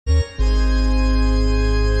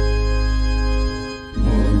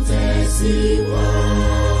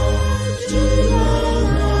tẹ̀síwájú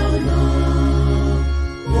lọ́nà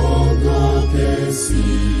mo gòkè sí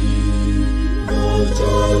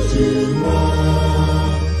lójoojúmọ́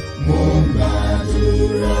mo ń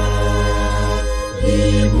gbàdúrà bí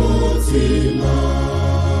mo ti lọ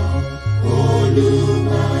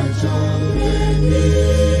Olúwa jọ̀ọ́ gbé mi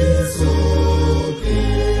sókè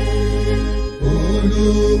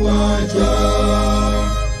Olúwa jọ̀ọ́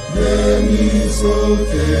gbé mi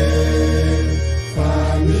sókè fà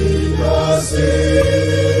mí lọ sí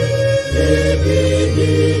ibi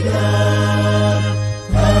gíga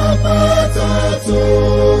àpáta tó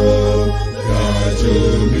ga jù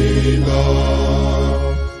mí lọ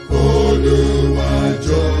Olúwa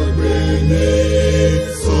jọ̀ọ́ gbé mi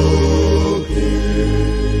sókè.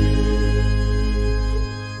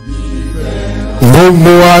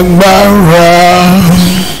 Gbogbo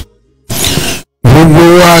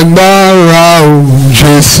agbára o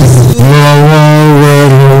Jésù lọ́wọ́ rẹ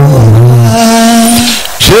ló wà.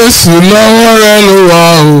 Jésù lọ́wọ́ rẹ ló wà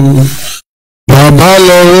o. Bàbá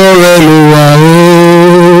lọ́wọ́ rẹ ló wà o.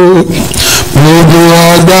 Gbogbo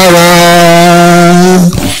agbára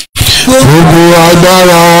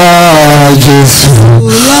Jésù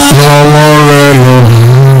lọ́wọ́ rẹ ló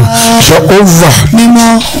wà. Jehovah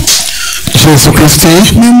mímọ́. Jésù Kristi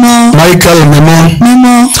Michael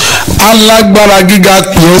mímọ́ alágbára gíga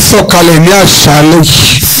pè é sọ̀kalẹ̀ ní àṣálẹ́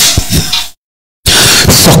yìí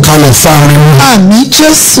sọ̀kalẹ̀ sáàrin wa. Àmín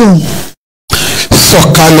Jésù.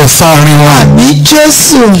 Sọ̀kalẹ̀ sáàrin wa. Àmín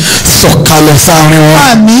Jésù. Sọ̀kalẹ̀ sáàrin wa.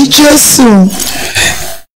 Àmín Jésù.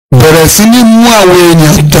 Bẹ̀rẹ̀ sí ní mú àwọn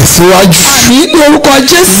èèyàn tẹ̀síwájú. Àmín lórúkọ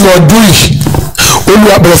Jésù. Lọ́dún yìí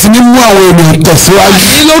Olúwa bẹ̀rẹ̀ sí ní mú àwọn ènìyàn tẹ̀síwájú.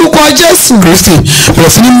 Àmín lórúkọ Jésù. Kristi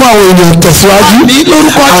bẹ̀rẹ̀ sí ní mú àwọn ènìyàn tẹ̀síwájú. Àmín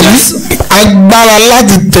lórúkọ Jésù. Agbára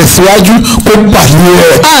láti tẹ̀síwájú kó bà ní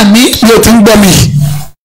rẹ̀. Àmín. Yóò ti ń gbọ́ mi.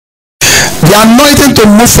 The anointing to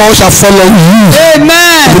move forward shall follow you.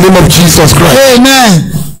 Amen. In the name of Jesus Christ. Amen.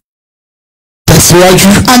 Tẹ̀síwájú.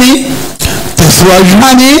 Àmín. Tẹ̀síwájú.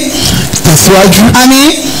 Àmín. Tẹ̀síwájú. Àmín.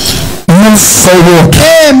 Move forward.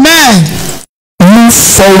 Amen. Move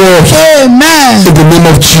forward. Amen. In the name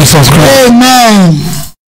of Jesus Christ. Amen.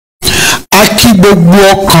 A kí gbogbo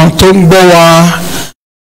ọkàn tó ń gbọ́ wa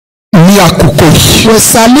ní àkókò yìí. We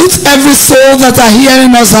salute every soul that are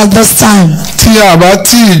hearing us at this time. Tí a bá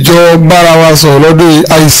tí ìjọ bára wa sọ̀rọ̀ lọ́dún yìí,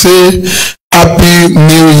 I say happy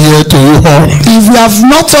new year to you all. If we have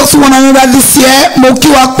not talked to one another this year, mo kí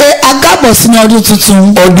wa pé a káàbọ̀ sínú ọdún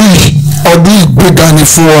tuntun. Ọdún ìgbéga ni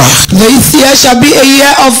fún wa. This year shall be a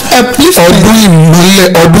year of upliftment. Ọdún ìmọ́lẹ̀,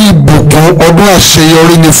 ọdún ìbùkún, ọdún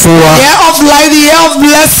àṣeyọrí ni fún wa. Year of light, the year of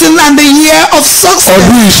blessing, and the year of success.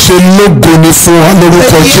 Ọdún ìṣelógo ni fún wa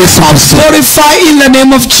lórúkọ The year Jésù of Kristi. glorify in the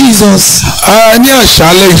name of Jesus. Ní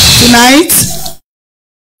àṣálẹ́ yìí, Tonight,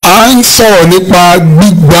 a ń sọ̀rọ̀ nípa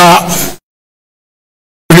gbígba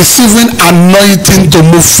receiving anointing to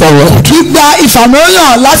move forward. gbígba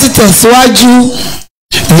ìfàmọ́yàn láti tẹ̀síwájú.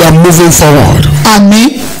 You are moving forward.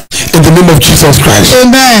 Àmín. In the name of Jesus Christ.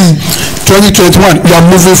 Amen. 2021, you are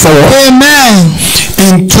moving forward. Amen.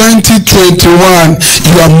 In 2021,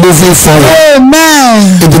 you are moving forward.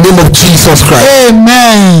 Amen. In the name of Jesus Christ.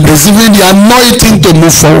 Amen. Receiving the anointing to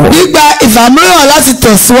move forward. gbígba ìfàmọ́yàn láti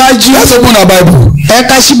tẹ̀síwájú. Let's open our Bible. Ẹ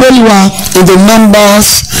ká Bíbélì wa. In the Numbers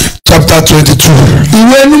chapter 22.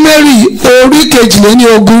 Ìwé Númérì orí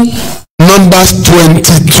kejìléníogún. Numbers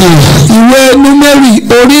 22. Ìwé Númérì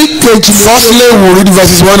orí kejìléníogún. Firstly, we'll read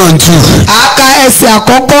verses 1 and 2. A ka ẹsẹ̀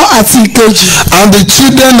àkọ́kọ́ àti ìkejì. And the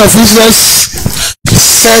children of Israel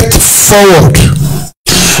set forward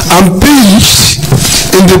and preached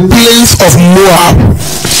in the plains of Moab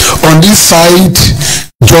on this side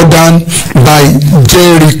Jordan by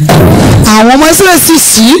Jericho. Àwọn ọmọ Ísírẹ́lì sì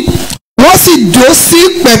ṣí wọ́n sì dó sí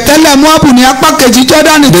pẹ̀tẹ́lẹ̀ Móábù ní apá kejì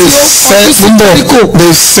Jọ́dánì tí ó kọjú sí Jẹ́ríkò.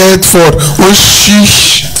 They set forward wọ́n ṣí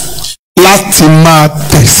láti máa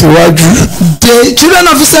tẹ̀síwájú. The children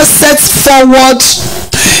of Israel set forward.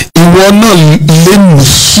 Ìwọ náà lénìí.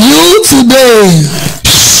 You today.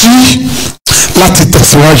 Ṣí láti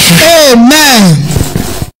tẹ̀síwájú. Amen.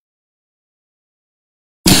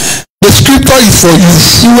 The scripture is for you.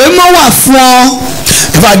 Ìwé mọ́ wà fún ọ.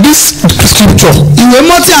 In fact, this scripture Ìwé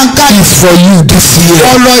mọ́ tí a ń kà is for you this year.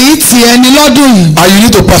 ọ̀rọ̀ yìí ti ẹni lọ́dún yìí. And you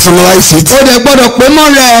need to personalize it O dẹ̀ gbọ́dọ̀ pé mọ́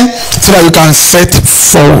rẹ. so that you can set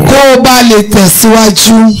forward. Kó o bá lè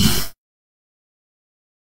tẹ̀síwájú.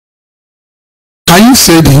 Can you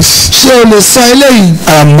say this? ṣé o lè sọ eléyìí?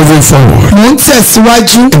 I am moving forward. mò ń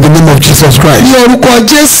tẹ̀síwájú. In the name of Jesus Christ. ní orúkọ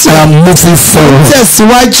Jésù. I am moving forward.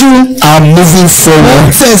 tẹ̀síwájú. I am moving mò ń forward.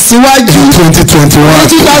 tẹ̀síwájú. In 2021.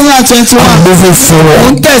 2021. I'm moving mò ń forward.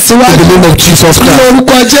 In tẹ̀síwájú. the name of Jesus ní Christ.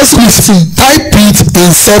 orúkọ Jésù Kristi. Type it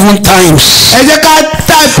in 7 times ẹ jẹ́ ká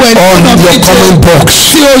táìpù ẹ̀ on nínú your comment box.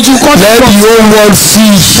 sí ojú Let kọ́ńtà. the whole world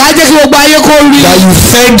see ká jẹ́ kí gbogbo ayé kó rí that you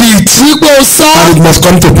said it wípé o sọ and it must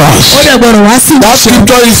come to pass. ó dẹ̀ gbọ́dọ̀ wá sí That ìṣe.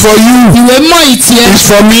 scripture is for you. ìwé mọ́ ìtì ẹ̀ It's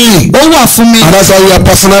for me. ó wà fún mi. And that's how we are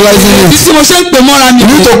personalizing èyí it. tí mo ṣe ń pè mọ́ra mi. You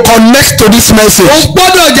need to connect to this o message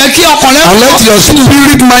gbọ́dọ̀ jẹ́ kí ọkàn rẹ and let your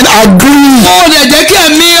spirit mind agree ó lè jẹ́ kí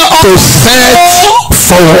ẹ̀mí to set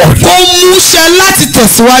forward. kó múṣẹ láti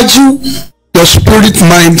tẹ̀síwájú. Your spirit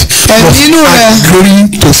mind must inú rẹ.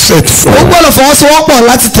 agree to set ó forward. gbọ́dọ̀ fọwọ́sowọ́pọ̀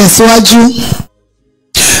láti tẹ̀síwájú.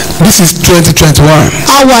 This is 2021.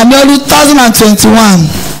 a wà ní ọdún 2021.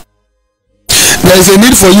 There is a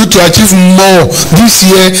need for you to achieve more this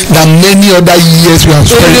year than many other years we have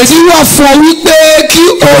spent. èrèdí wà fún ọ wípé kí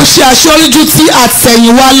o ṣe aṣọ́lójú tí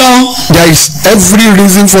àtẹ̀yìnwá lọ. There is every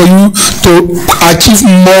reason for you to achieve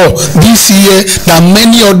more this year than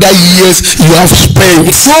many other years you have spent.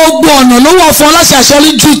 gbogbo ọ̀nà ló wà fún ọ láti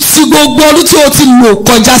aṣọ́lójú tí gbogbo ọdún tí o ti lò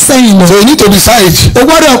kọjá sẹ́yìn lọ. So you need to decide. o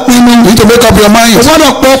gbọ́dọ̀ pinnu. You need to make up your mind o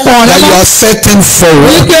gbọ́dọ̀ pọ̀ ọkàn rẹ that you mọ́ are setting forward.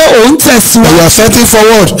 wípé ò ń That tẹ̀síwájú. you are setting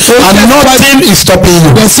forward and nothing is stopping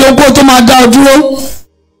you. bẹ̀sí ogún tó máa dá ọ dúró.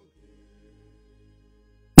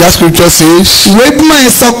 That scripture says, ìwé ìgbìmọ̀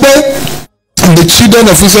yẹn sọ pé and the children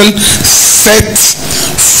of Israel set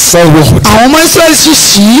forward. àwọn ọmọ Ísírẹ́lì sì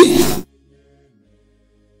ṣí.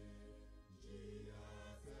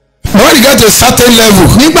 But when you get to a certain level,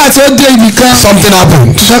 nígbà tí ó dé ibì kan something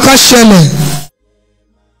happened. kankan ṣẹlẹ̀.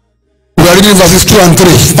 We are reading verses 2 and 3.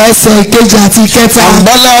 ẹsẹ̀ ìkejì àti ìkẹta. And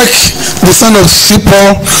Balak, the son of Zippor,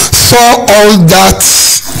 saw all that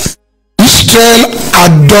Israel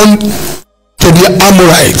had done to the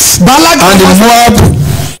Amorites. Balak And the Moab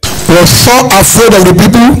was so afraid of the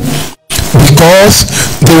people because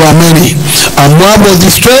they were many. And Moab was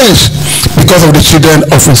distressed because of the children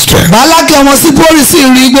of Israel. Bálákì ọmọ Sípórì sì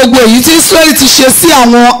rí gbogbo èyí tí Ísírẹ́lì ti ṣe sí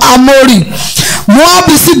àwọn Amórì.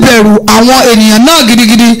 Móábù sì bẹ̀rù àwọn ènìyàn náà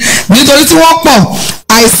gidigidi nítorí tí wọ́n pọ̀.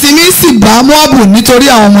 Àìsinmi sì bá Móábù nítorí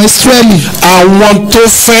àwọn ọmọ Ísírẹ́lì. Àwọn tó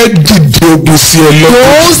fẹ́ dìde ogun sí ẹ lọ́dún.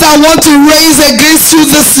 Those that want to raise against you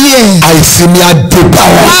this year. Àìsinmi á dé bá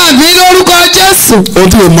wọn. Àmì lórúkọ Jésù. Ohun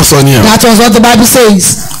tí mo mọ̀ sọ ni ẹ̀. That was what the Bible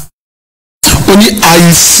says. Ó ní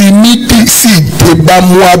àìsinmi sì dé bá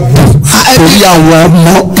Móábù torí àwọn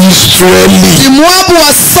ọmọ Ísírẹ́lì. The Moab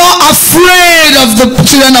was so afraid of the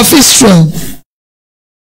children of Israel.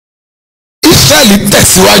 Ísírẹ́lì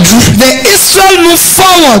tẹ̀síwájú. The Israel moved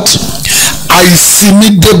forward. Àìsinmi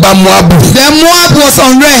dé bá Móábù. The Moab was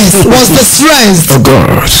unrest, was distressed. Oh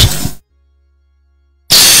God.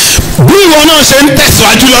 Bí ìwọ náà ṣe ń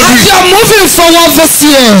tẹ̀síwájú lọ́dún As yìí. you are moving forward this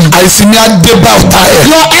year, Àìsinmi á dé bá ọ̀tá ẹ̀.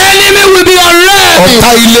 your enemy will be unrest. Ọ̀tá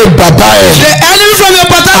ilé bàbá ẹ̀. The enemy from your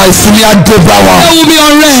paternal Àìsinmi á dé bá wọn. will be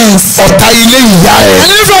unrest. Ọ̀tá ilé ìyá ẹ̀.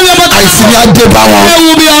 Enemy from your Àìsinmi á paternal dé bá wọn.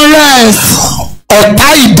 will be unrest. Ọ̀tá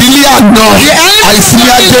ìdílé àná. The enemy Àìsinmi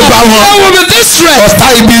á dé bá wọn. will be distressed. Ọ̀tá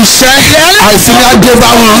ibi iṣẹ́. Àìsinmi á dé bá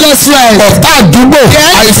wọn. Distressed. Ọ̀tá àdúgbò.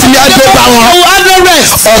 Àìsinmi á dé bá wọn. will have no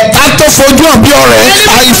rest. Ọ̀tá tó fojú hàn bí ọ̀rẹ́.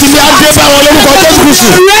 Àìsinmi á dé bá wọn lórúkọ Jésù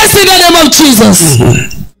Kristi. Rest in the name of Jesus.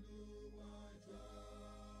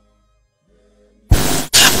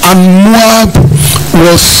 And Moab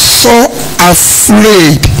was so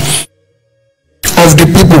afraid of the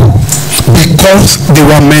people because they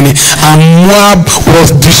were many. And Moab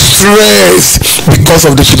was distressed because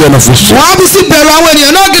of the children of Israel. Móábù sì bẹ̀rù àwọn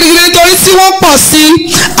ènìyàn náà gidigidi nítorí tí wọ́n pọ̀ sí.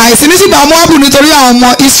 Àìsinmi sì bá Móábù nítorí àwọn ọmọ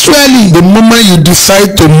Ísírẹ́lì. The moment you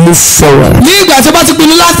decide to move forward, Ní ìgbà tí ó bá ti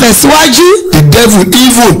pinnu láti tẹ̀síwájú, the devil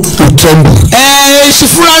even will tremble. èṣù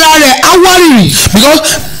fúnra rẹ̀ á wárìrì. Because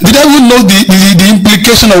the devil knows the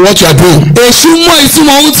implication of what you are doing. Èṣù mọ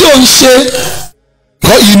ìtumọ̀ ohun tí ò ń ṣe.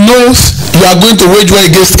 Because he knows you are going to wage war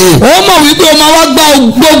against him. Ó mọ̀ wípé o máa wá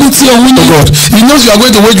gbógun ti òun ni. Oh God, he knows you are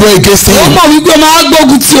going to wage war against Ó him. mọ̀ wípé o máa wá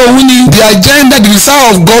gbógun ti òun ni. The agenda, the desire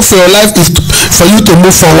of God for your life is for you to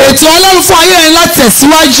move forward. Ètò Ọlọ́run fún ayé rẹ̀ láti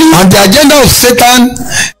tẹ̀síwájú. And the agenda of Satan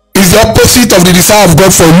is the opposite of the desire of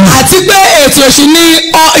God for you. Àti pé ètò èṣù ní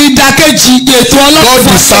ìdàkejì ètò Ọlọ́run God fún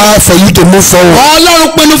ayé. desire for you to move forward. Ọlọ́run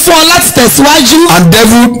pinnu fún ọ láti tẹ̀síwájú. And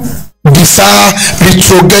devil desire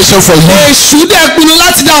retrogression for you. èṣù dẹ̀ pinnu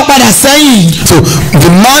láti dá ọ padà sẹ́yìn. So the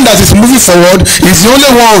man that is moving forward is the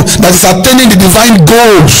only one that is attaining the divine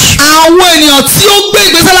goals àwọn ènìyàn tí ó gbé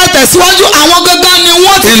ìgbésẹ̀ láti tẹ̀síwájú àwọn gangan ni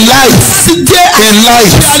wọ́n ti in life. ti dé In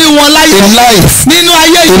life. àṣeyọrí wọn láyé In life. nínú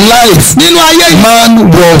ayé In yìí life. nínú ayé yìí. Man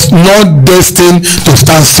was not destined to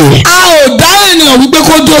stand still. a ò dá ènìyàn wípé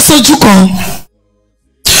kó dúró sójú kan.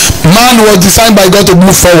 Man was designed by God to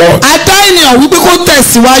move forward. a dá ènìyàn wípé kó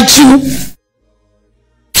tẹ̀síwájú.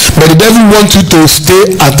 But the devil wants you to stay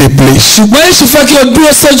at a place. ṣùgbọ́n èṣù fẹ́ kí o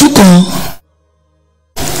dúró sójú kan.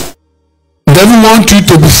 The devil wants you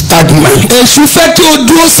to be stagnant. èṣù fẹ́ kí o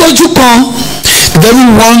dúró sójú kan. The devil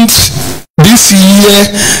wants this year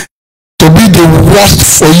to be the worst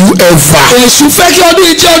for you ever. èṣù fẹ́ kí ọdún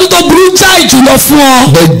yìí jẹ́ ọdún tó burú jáì jùlọ fún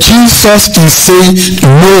ọ. But Jesus is saying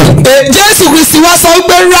no. Jésù Kristi wá sọ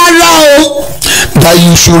wípé rárá o. That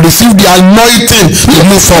you should receive the anointing to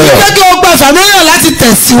move forward. fẹ́ kí o gba ìfàmìíràn láti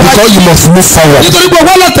tẹ̀síwájú. Because you must move forward. nítorí pé o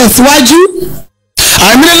gbọ́dọ̀ tẹ̀síwájú.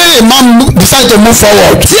 Immediately a man decide to move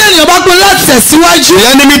forward. tí ènìyàn bá pinnu láti tẹ̀síwájú. The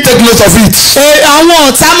enemy take note of it. àwọn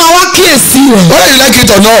ọ̀tá máa wá kíyèsí rẹ̀. Whether you like it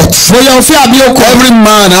or not. bóyá o fẹ́ àbí o kọ̀. Every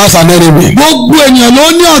man has an enemy. gbogbo ènìyàn ló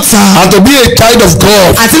ní ọ̀tá. And to be a child of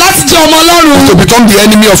God. àti láti jẹ́ ọmọ Ọlọ́run. To become the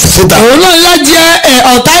enemy of Satan. òun náà yá jẹ́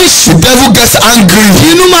ọ̀tá èṣù. The devil gets angry.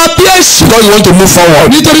 inú máa bí èṣù. Because you want to move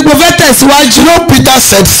forward. nítorí pé o fẹ́ tẹ̀síwájú. You know Peter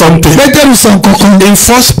said something. Pétérù sọ nǹkankan. In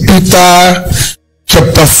 1 Peter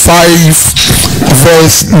chapter 5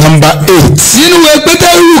 verse number 8. nínú ìwé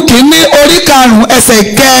Pétérù kìíní orí 5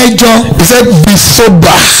 ẹsẹ̀ 8. He said, be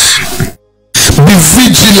sober, be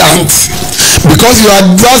vigilant, because your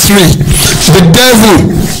adversary, the devil,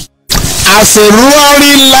 as a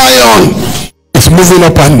roaring lion, is moving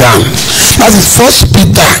up and down. That is 1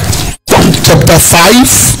 Peter chapter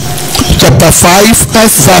 5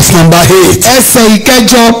 verse number 8. ẹsẹ̀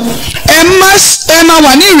 8. ẹ máa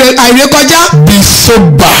wà ní àìrékọjá. Be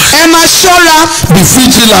sober, ẹ máa ṣọ́ra. be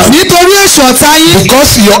vigilant, nítorí èṣù ọ̀tá yín.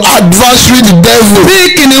 because your adversary, the devil, bí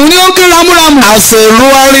kìnìún ní ó ń ké ramúramù. as a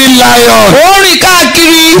roaring lion, ó rìn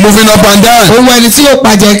káàkiri. moving up and down, òun ẹni tí yóò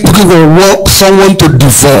pàjẹ́. looking for someone to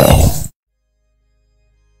devour.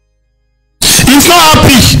 He's not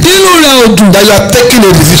happy nínú rẹ̀ ò dùn. that you are taking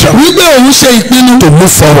a decision wípé òun ṣe ìpinnu. to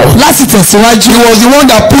move forward. láti tẹ̀síwájú. He was the one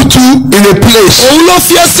that put you in a place. òun ló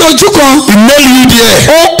fi ẹ́ sí ojú kan. He made you there.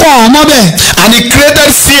 ó kọ̀ ọ́ mọ́bẹ̀. And he created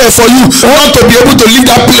fear for you not to be able to leave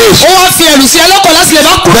that place. ó wá fi ẹ̀rù sí ẹlọ́kọ̀ láti lè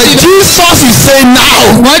bá kúrò But níbẹ̀. Jesus is saying now,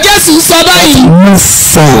 wọ́n Jésù sọ báyìí. move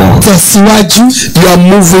forward. tẹ̀síwájú. You are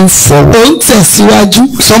moving forward. ó ń tẹ̀síwájú.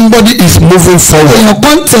 Somebody is moving forward. èèyàn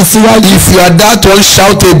kan ń tẹ̀síwájú. If you are that one,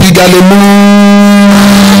 shout a big hallelujah.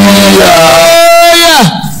 Hallelujah.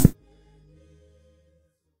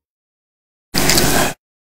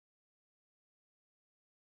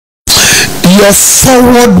 Your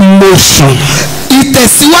forward motion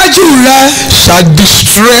ìtẹ̀síwájú rẹ shall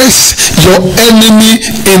distress your enemy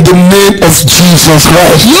in the name of Jesus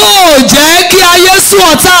Christ. yóò jẹ́ kí ayé sún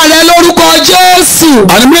ọ̀tá rẹ lórúkọ Jésù.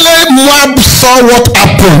 And immediately Moab saw what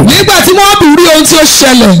happened. nígbà tí Móábù rí ohun tí ó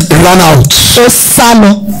ṣẹlẹ̀. He ran out. ó sá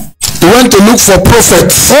lọ. He went to look for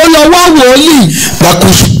prophets ó lọ wá wòlíì. that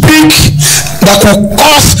could speak, that could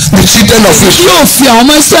cause the children of Israel. yóò fi àwọn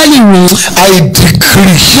ọmọ Ísírẹ́lì wò. I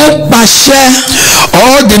decree ó pàṣẹ.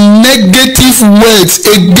 all the negative words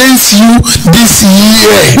against you this year,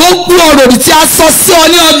 gbogbo ọ̀rọ̀ òdì tí a sọ sí ọ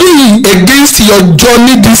ní ọdún yìí. against your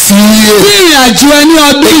journey this year, ní ìrìn àjò ẹ ní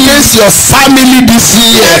ọdún yìí. against your family this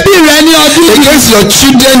year, ẹbí rẹ ní ọdún yìí. against your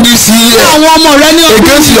children this year, àwọn ọmọ rẹ ní ọdún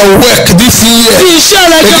against yìí. your work this year, ní iṣẹ́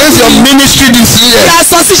rẹ ní against ọdún your yìí. ministry this year, tí a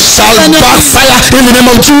sọ sí shall ṣiṣẹ́ ní ọdún yìí. backfire in the name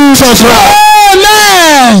of Jesus Christ.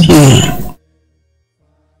 Amen.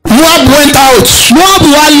 Moab went out Móábù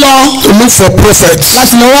wá lọ to look for prophets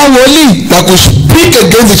láti lọ wá wòlíì. that could speak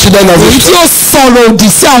against the children of èyí tí Israel. ó sọ̀rọ̀ òdì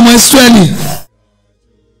sí àwọn Ísírẹ́lì.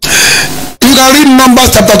 You can read Numbers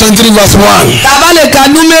chapter 23 verse 1. tàbá lè ka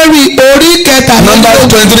Númérì orí Numbers kẹtàlélógún.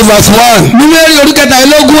 23 verse 1. Númérì orí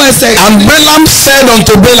kẹtàlélógún ẹsẹ̀. And Balaam said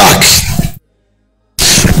unto Balak,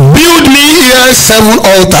 build me here 7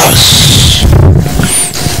 altars.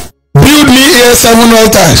 Build me here 7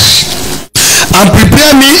 altars. And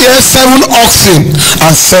prepare me here 7 oxen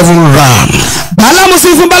and 7 rams. Bálámù sì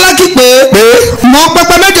fún Bálákì pé mọ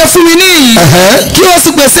pẹpẹ méje fún mi níyì kí o sì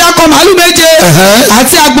pèsè akọ màálù méje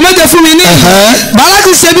àti àgbò méje fún mi níyì.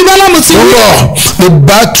 Bálákì ṣe bí Bálámù ti wí. The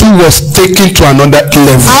battle was taken to another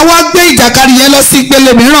level. àwa gbé ìjàkadì yẹn lọ sí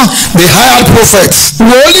ìpele mìíràn. They hired prophets.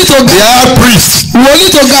 wòlíì tó They ga hired priests. wòlíì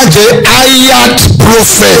tó ga jẹ́. They hired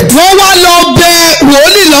prophets. wọ́n wá lọ bẹ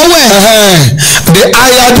wòlíì lọ́wọ́ ẹ̀. They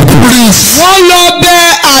hired priests. wọ́n lọ bẹ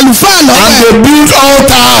àlùfáà And lọ́wọ́ they built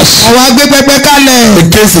altars àwọn agbẹ́pẹ́pẹ́ kalẹ̀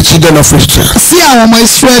against the children of Israel. sí àwọn ọmọ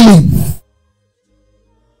Ísírẹ́lì.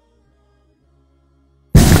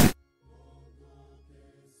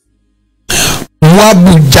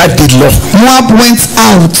 Moabu jáde lọ. Moab went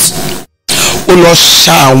out. Ó lọ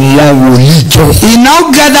ṣa àwọn wòlíì jọ. He now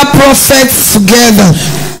gathered prophets together.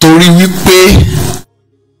 Torí wípé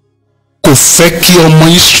kò fẹ́ kí ọmọ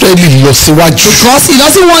Ísírẹ́lì lọ síwájú. Because he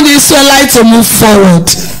doesn't want the Israelites to move forward.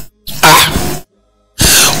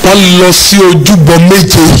 Wọ́n lọ sí ojúbọ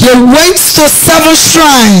méje. They went to 7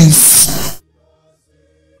 shrines.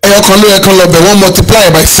 Ẹyọkan ló yẹ kán lọ bẹ̀ wọ́n multiply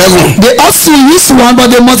by 7. They also used one but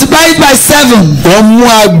they multiplied it by 7. Wọ́n mú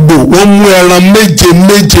àgbò, wọ́n mú ẹran méje.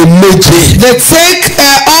 They take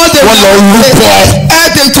all the Wọ́n lọ rúbọ.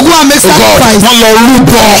 to go and make sacrifice. Wọ́n lọ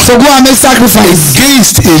rúbọ. To go and make sacrifice.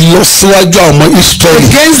 Against ìlọsíwájú àwọn ọmọ Ísírẹ́lì.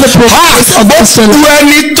 Against the progress of the Israelites. Gbogbo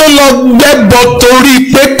ẹni tó lọ gbẹ́bọ torí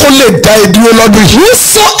pé kó lè dá ìdúró lọ́dún yìí.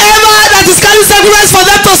 Whosoever that is carrying sacrifice for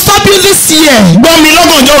them to stop you this year. Gbọ́ mi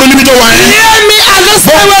lọ́gànjọ́ òru níbi tó wà yẹn. Hear me and this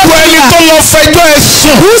Gbogbo ẹni tó lọ fẹjọ́ ẹ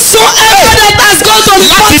sùn. Whosoever that has gone to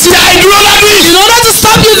Láti dá ìdúró lọ́dún yìí. in order to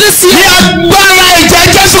stop you this Ní year. agbára ẹ̀jẹ̀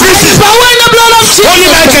Jésù Kristi. Power in the blood of Ó ní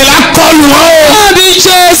Jesus. ẹ̀kẹ́ lákọlù wọn o. Àbí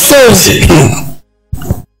Jésù.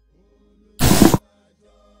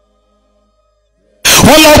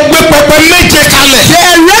 Wọ́n lọ gbé pẹpẹ méje kalẹ̀. They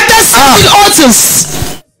erected 7 altars.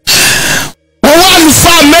 Wọ́n wá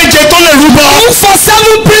àlùfáà méje tó lè rúbọ. Look for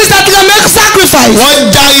 7 priests that can make sacrifice. Wọ́n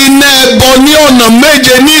já iná ẹbọ ní ọ̀nà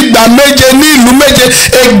méje ní ìgbà méje ní ìlú méje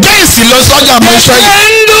against ìlọsọ́jà ọmọ Ísírẹ́lì.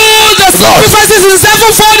 And do the sacrifices in 7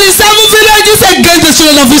 fold in 7 villages against the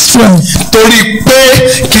children of Israel. Torí pé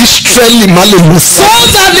kí Ísírẹ́lì má lè lọ sí. So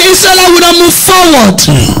that the Israelites would not move forward.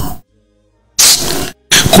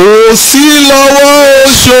 Kò sí lọ́wọ́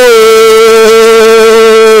oṣó.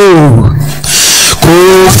 Kò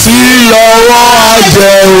sí lọ́wọ́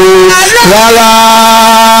àjẹ́ o rárá.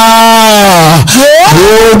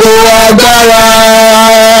 Gbogbo agbára.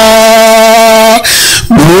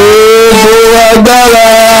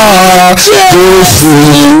 Jésù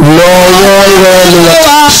lọ́wọ́ rẹ̀ lọ.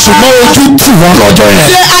 Ṣùgbọ́n ojú tì wọ́n lọ́jọ́ yẹn.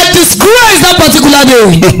 They are disgraced that particular day.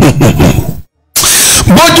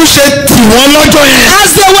 Bójú ṣe tì wọ́n lọ́jọ́ yẹn. As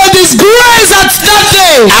they were disgraced at that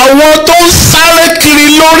day. Àwọn tó ń sáré kiri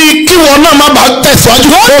lórí kí wọn náà má bàa tẹ̀síwájú.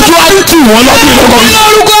 Ojú á tì wọ́n lọ́dún lọ́kọ̀.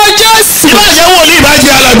 Lórúkọ Jésù. Ìbájẹ́ wòlíì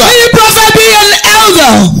ìbájẹ́ alàgbà. Be prophet, be an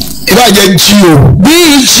elder. Ìbájẹ́ jíò. Be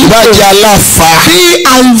Ìbájẹ́ aláfa. Be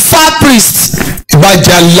alpha priest.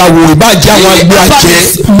 Ìbájẹ́ aláwo. Ìbájẹ́ àwọn agbó ajẹ́.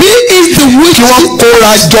 Be is the witch. Kí wọ́n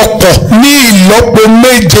kóra jọ pọ̀ ní ìlọ́po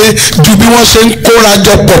méje ju bí wọ́n ṣe ń kóra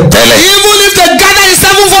jọ pọ̀ tẹ́lẹ̀. Even if they gather in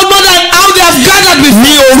 7-fold more than how they have gathered before.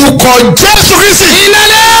 Ní orúkọ Jésù Kristi. In the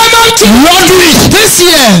name of Jesus. Lọ́dún yìí. This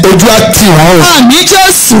year. Ojú á tì wọ́n o. Àmì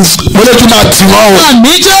Jésù. Mo lójú máa tì wọ́n o.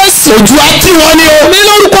 Àmì Jésù. Ojú á tì wọ́n ní o. Ní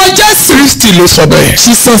lórúkọ Jésù. Kristi ló sọ bẹ́ẹ̀.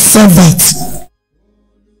 Jesus said that.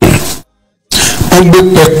 Wọ́n gbé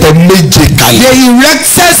pẹpẹ méje kalẹ̀. They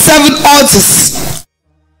erected 7 altars.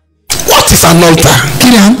 What is an altar? Kí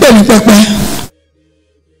ni à ń pè ní pẹpẹ?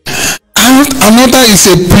 An altar is a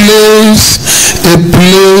place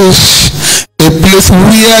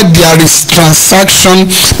where there is transaction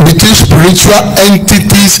between spiritual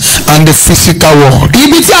entities and the physical world.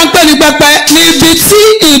 Ibi tí a ń pè ní pẹpẹ ni ibi tí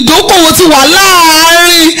ìdókòwò ti wà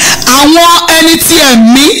láàárín àwọn ẹni tí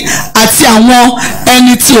ẹ̀mí àti àwọn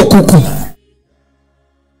ẹni tí òkùnkùn.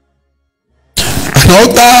 An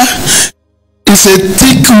altar is a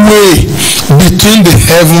thick way between the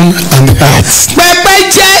heaven and the earth. Pẹpẹ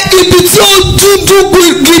jẹ́ ibi tí ó dúdú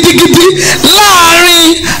gidigidi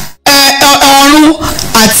láàárín ọ̀run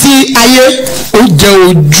àti ayé. Ó jẹ́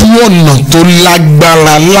ojú ọ̀nà tó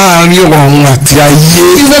lágbára láàárín ọ̀run àti ayé.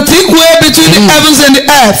 It's a thick way between the heavens and the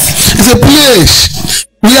earth. It's a place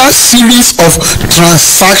where series of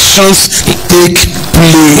transactions take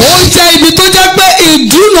place. Ó jẹ́ ibi tó jẹ́ pé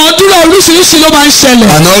ìdúnàádúrà oríṣiríṣi ló máa ń ṣẹlẹ̀.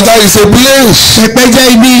 An altar is a place Pẹpẹ jẹ́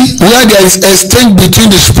ibi where there is exchange between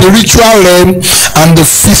the spiritual realm and the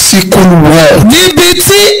physical world. níbi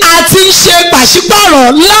tí a ti ń ṣe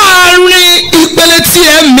pàṣípàrọ̀ láàárín ìpele ti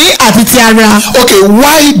ẹ̀mí àti ti ara. Okay,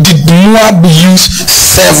 why did Moab use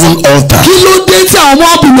 7 altars? Kí ló dé tí àwọn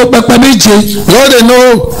Móábù lo pẹpẹ méje? Well, they know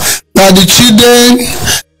that the children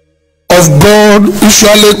of God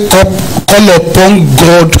usually call upon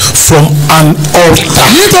God from an altar.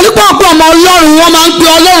 Nítorí pọ̀pọ̀ ọmọ Ọlọ́run wọ́n máa ń pe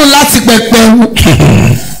Ọlọ́run láti pẹpẹ.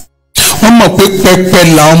 Wọ́n mọ̀ pé pẹpẹ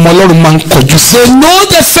làwọn ọmọ Ọlọ́run máa ń kọjú sí. They know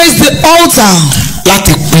they face the altar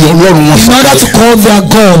Láti pe Ọlọ́run wọn in order to call their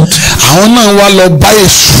God. Àwọn náà wá lọ bá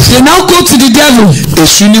Èṣù. They now go to the devil.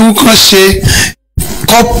 Èṣù ní wọ́n kàn ṣe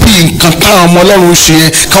kọ́pì nǹkan táwọn ọmọ ọlọ́run ṣe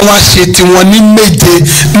yẹn ká wá ṣe tiwọn ní méje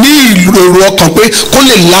ní èrò ọkàn pé kó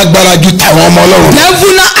lè lágbára ju tàwọn ọmọ ọlọ́run.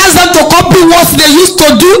 Devil now ask them to copy what they used to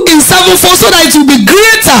do in 7-4 so that it will be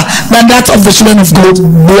greater than that of the children of God.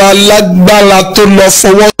 Gbogbo alágbára tó lọ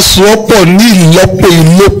fọwọ́sowọ́pọ̀ ní ìlọ́po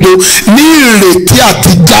ìlọ́po ní ìrètí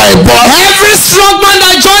àti já ẹbọ. Every strong man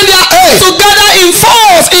that joined their hands together in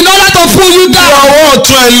force in order to pull you down. Ọwọ́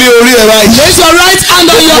ọ̀tún ẹ̀ lé orí ẹ̀ báyìí. Place your right hand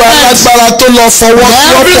on your Gbogbo head. alágbára tó lọ Every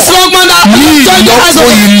fọwọ́sowọ́pọ̀ strong man that ní joined their hands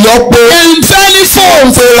ìlọ́po in very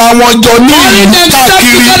force. pera wọn jọ ní Calling ìlú themselves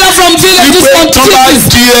káàkiri together from villages wípé from tó bá cities.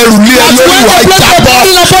 di ẹrù lé ẹ That lórí when ìwà the blood ìjábọ̀ of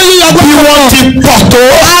people upon you, you are bí going wọ́n to ti pọ̀ tó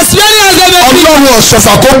as many as they may be. ọlọ́run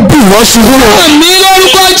ọ̀ṣọ́fà kó bù wọ́n ṣubú lọ. Àmì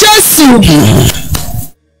lórúkọ Jésù.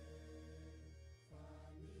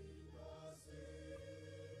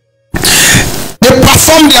 They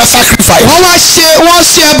perform their sacrifice. Wọ́n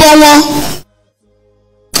ṣe ẹbọ wọn.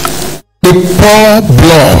 They pour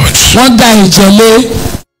blood. Wọ́n da ẹ̀jẹ̀ lé.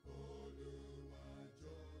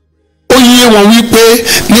 Ó yé wọn wípé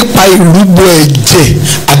nípa ìrúbọ ẹ̀jẹ̀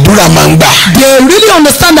àdúrà máa ń gbà. They really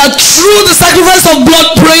understand that through the sacrifice of blood,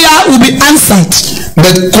 prayer will be answered.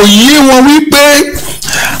 But kò yé wọn wípé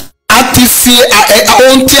a ti fi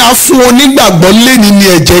ohun tí a fún onígbàgbọ́ léni ní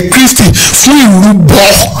ẹ̀jẹ̀ Kristi fún ìrúbọ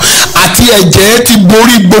àti ẹ̀jẹ̀ ti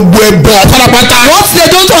borí gbogbo ẹbọ pátápátá. What they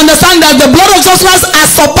don't understand that the blood of Jesus Christ has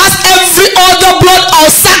surpassed every other blood or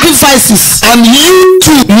sacrifices. And you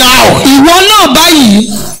too now. Ìwọ náà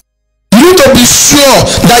báyìí. You need to be sure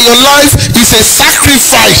that your life is a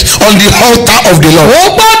sacrifice on the altar of the Lord. Ó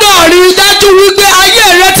gbọ́dọ̀ rí i dájú wípé ayé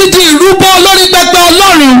rẹ ti di ìrúbọ lórí pẹpẹ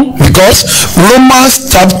Ọlọ́run. Because Romans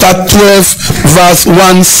chapter 12 verse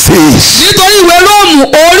 1 says. Nítorí ìwé Róòmù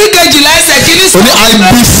orí 12 sọ. I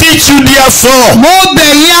beseech you therefore. Mo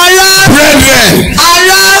bẹ̀ yín ará. Brethren.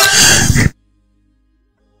 Ará.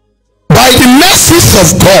 By the mercies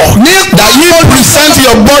of God, that you present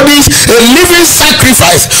your bodies a living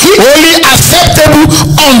sacrifice, holy acceptable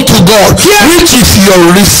unto God, which is your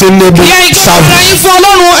reasonable service. Yín fún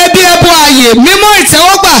Ọlọ́run ẹbí ẹbọ ààyè mímọ́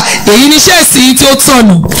ìtẹ́wọ́gbà èyí ni iṣẹ́ ìsìn tí ó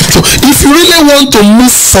tọ̀nù. So if you really want to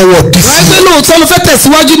move forward this year, Ẹgbẹ́ lóòótọ́ ló fẹ́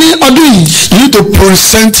tẹ̀síwájú ní ọdún yìí. you need to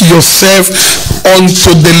present yourself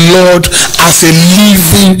unto the Lord as a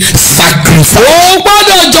living sacrifice. Ó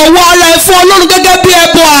gbọ́dọ̀ jọ̀wọ́ ara ẹ fún Ọlọ́run gẹ́gẹ́ bí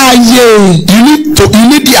ẹbọ ààyè. You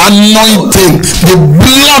need the anointing, the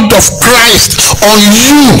blood of Christ on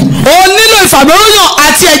you. O nílò ìfàmìróyàn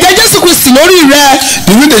àti ẹ̀jẹ̀ Jésù Kristi lórí rẹ.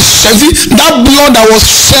 You need that blood that was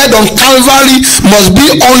shed on Calvary must be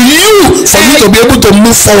on you for you to be able to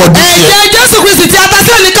move forward this year. Ẹ̀jẹ̀ Jésù Kristi tí a ta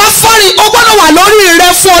sí ẹnìkan fọ́rí ó gbọ́dọ̀ wà lórí rẹ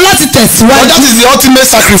fún ọ láti But tẹ̀síwájú. that is the ultimate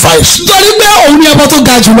sacrifice. Torí pé òun ni ẹbọ tó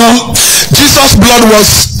ga jùlọ. Jesus' blood was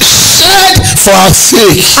shed for our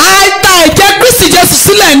sake. A ta ẹ̀jẹ̀ Kristi Jésù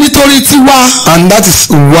sílẹ̀ nítorí tiwa. And that is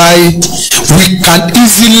why we can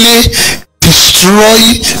easily destroy,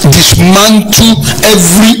 dismantle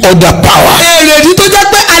every other power. Èrèdí tó jẹ́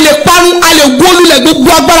pé a lè parun a lè wó lulẹ̀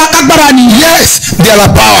gbogbo agbára kágbára ni. Yes, there are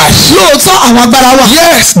powers. Lóòótọ́ àwọn agbára wà.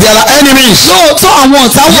 Yes, there are enemies. Lóòótọ́ àwọn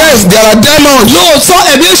ọ̀tá wà. Yes, there are demons. Lóòótọ́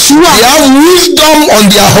ẹ̀mí èṣù wà. They have wisdom on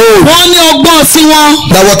their own. Wọ́n ní ọgbọ́n sí wọn.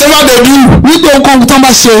 That whatever they do Wípé ohunkóhun tó ń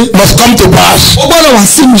bá ṣe. must come to pass. Ó gbọ́dọ̀ wá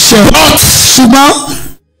sí ìmúṣẹ. But Ṣùgbọ́n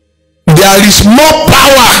there is more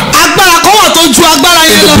power agbára kan wà tó ju agbára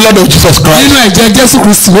in yẹn the lọ. blood of Jesus Christ. Nínú ẹ̀jẹ̀ Jésù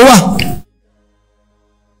Kristi ló wà.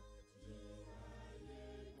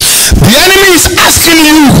 The enemy is asking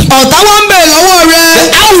you, Ọ̀tá wa ń bèrè lọ́wọ́ rẹ.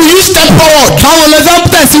 how will you step forward Báwo lè fẹ́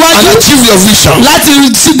tẹ̀síwájú and achieve your vision? láti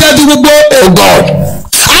sídẹ́ẹ̀dì gbogbo Oh God,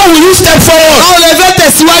 how will you step forward báwo lè fẹ́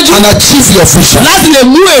tẹ̀síwájú and achieve your vision? láti lè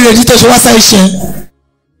mú èrèdí tó ṣe wá sáyé ṣe.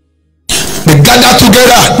 They gather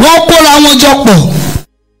together. Wọ́n kóra wọn jọ pọ̀.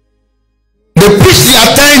 They pitched their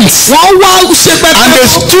tents Wọ́n wá ṣe and pẹpẹ. they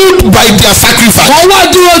stood by their sacrifice. Wọ́n wá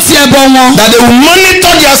dúró ti ẹbọ wọn. That they will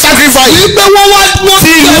monitor their sacrifice Wípé wọ́n wá wọ́n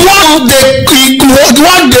ti till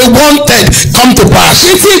what they wanted come to pass.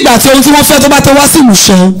 títí ìgbà tí ohun tí wọ́n fẹ́ tó bá tó wá sí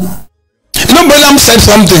ìmúṣẹ. You know, Balaam said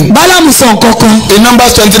something Bálámù sọ nǹkan kan. in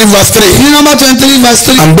Numbers 23 verse 3. Ní nọ́mbà 23 verse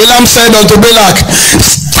 3. And Balaam said unto Balak,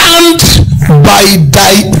 stand by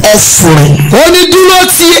thy offering. Ó ní dúró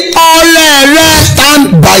ti ọrẹ rẹ. Stand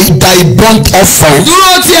by thy burnt offering.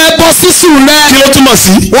 Dúró ti ẹbọ sísùn rẹ. Kí ló túmọ̀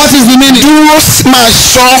sí? What is the meaning? Dúró máa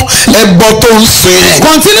ṣọ́ ẹbọ tó ń sìn ẹ̀.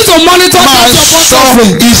 Continue to monitor Máa the ṣọ́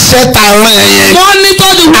offering. iṣẹ́ tààrà ẹ̀ yẹn.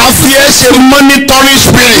 Monitor the A fi ẹ́ ṣe monitoring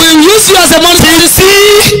spirit. we use you as a monitoring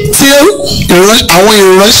spirit till Àwọn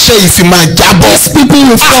ìránṣẹ́ ìfìmọ̀ àjábọ̀. these people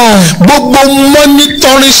will fall. Gbogbo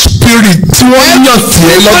monitoring spirit spirit tí wọ́n yàn sí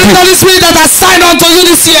ẹ lọ́dún. Holy Spirit that has signed unto you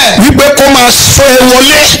this year. wípé kó máa sọ ẹ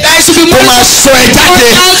wọlé kó máa sọ ẹ jáde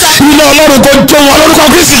iná ọlọ́run kó jó wọn lórúkọ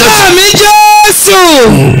Kristi lọ. Àmì Jésù.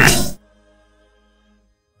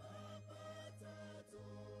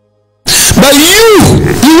 But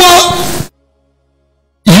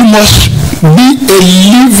you must be a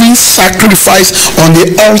living sacrifice on the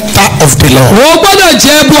altar of the Lord. O gbọ́dọ̀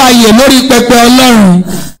jẹ́ ẹbọ ààyè lórí pẹpẹ Ọlọ́run.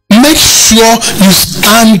 Make sure you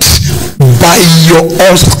stand by your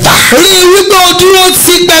altar. Rí i wípé o dúró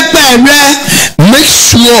sí pẹpẹ rẹ. Make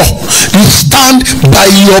sure you stand by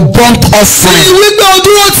your burnt Rí offering. i wípé o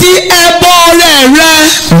dúró sí ẹbọ ọrẹ rẹ.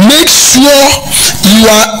 Make sure you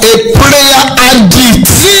are a prayer addict.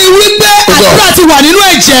 Rí i wípé àdúrà ti wà nínú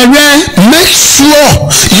ẹ̀jẹ̀ rẹ. Make sure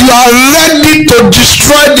you are ready to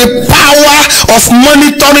destroy the power of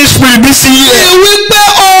monitoring spirit this Rí year. i wípé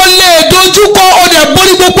o lè dojúkọ o lè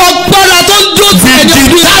borí gbogbo agbára tó ń dún sí Be ẹni ọdún.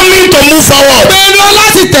 determined to move forward. Pinnu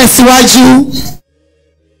láti tẹ̀síwájú.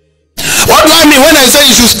 What do I mean when I say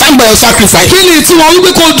you should stand by your sacrifice? Kí ni ìtumọ̀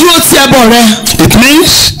wípé kó o dúró sí ẹbọ rẹ? It means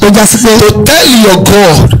Ó já sí pé to tell your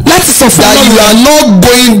God láti sọ fún that you Ọlọ́run are not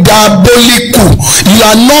going diabolical. You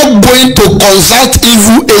are not going to consult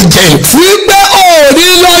evil agents. wípé o ò ní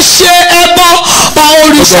lọ ṣe ẹbọ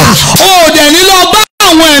òrìṣà o ò dẹ̀ ní lọ bá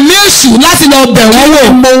àwọn ẹ̀mí èṣù láti lọ bẹ̀ wọ́n wò.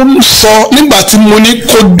 mo ń sọ nígbà tí mo ní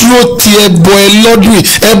kó dúró ti ẹbọ ẹ lọ́dún yìí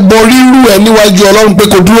ẹbọ rírú ẹ níwájú Ọlọ́run pé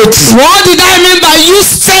kó dúró tì. What did I mean by you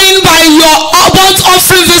staying by your burnt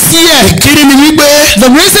offering this year? ìkíni ni wípé The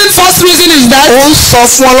first reason is that ó ń sọ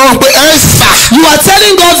fún Ọlọ́run pé ẹ sà you are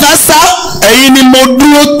telling God that, sir, ẹ̀yin ni mo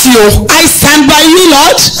dúró tì o. I stand by you,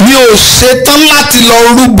 Lord. mi ò ṣetán láti lọ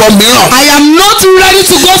rúbọ mìíràn. I am not ready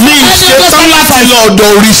to go for mi any other ṣetán láti sacrifice. lọ ọ̀dọ̀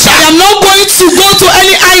òrìṣà. I am not going to go to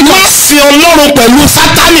any má idol. sin Ọlọ́run pẹ̀lú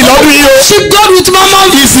Sátánì lọ́dún yìí o. Worship God with mammon.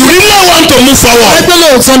 if you really want to move forward. Ẹgbẹ́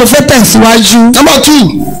lóòótọ́ ló fẹ́ tẹ̀síwájú. number 2.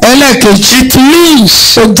 Ẹlẹ́ẹ̀kejì. it means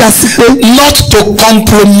Ó já sí pé not to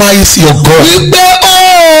compromise your God wípé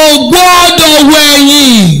o gbọ́dọ̀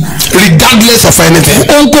wẹ̀yìn regardless of anything.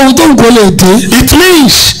 ohunkóhun tó ń kó lè dé. it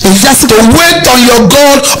means to wait on your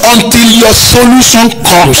God until your solution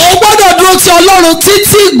comes. O gbọ́dọ̀ dúró ti Ọlọ́run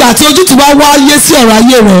títí ìgbà tí ojútùú bá wáyé sí ọ̀rọ̀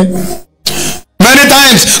ayé rẹ. many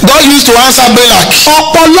times God used to answer Balak.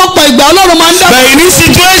 Ọ̀pọ̀lọpọ̀ ìgbà Ọlọ́run máa ń dá. but in this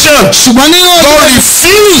situation Ṣùgbọ́n nínú God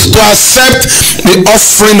refused to accept the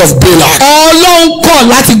offering of Balak. Ọlọ́run kọ̀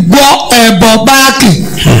láti gbọ́ ẹbọ Bárákì.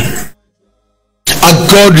 and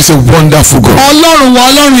God is a wonderful God. Ọlọ́run wa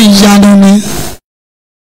Ọlọ́run ìyanu ni.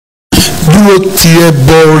 dúró ti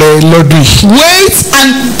ẹbọ rẹ lọ́dún yìí. Wait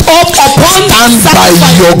and hope upon stand by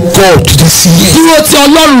your God this year. Dúró ti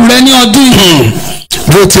Ọlọ́run rẹ ní ọdún yìí.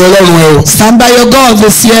 dúró ti Ọlọ́run ẹ o. Stand by your God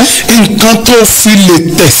this year. nǹkan tó fi lè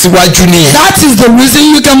tẹ̀síwájú nìyẹn. That is the reason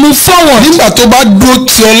you can move forward. nígbà tó bá dúró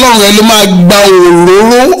ti Ọlọ́run ẹ ló máa gba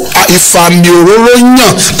òróró ìfàmì òróró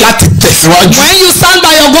yàn láti tẹ̀síwájú. When you stand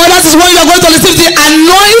by your God, that is when you are going to receive the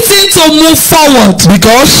anointing to move forward.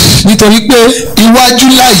 because Nítorí pé iwájú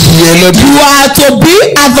láàyè ẹ lọ́dún. you are to be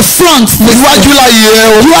at the front. iwájú láàyè ẹ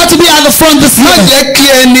o. You are to be at the front this má year. jẹ́ kí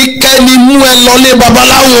ẹnikẹ́ni mú ẹ lọlé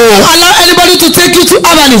babaláwo. Allow anybody to take you to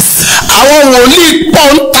Avanis. àwọn wòlíì pọ̀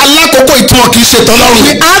ń ta lákòókò ìtumọ̀ kì í ṣe tọ́lọ́run.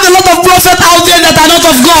 We have a lot of prophets out there that are not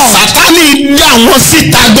of God. Sátánì dá wọn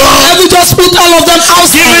síta gan. Have you just put all of them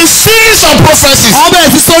outside? giving series of prophecies. Wọ́n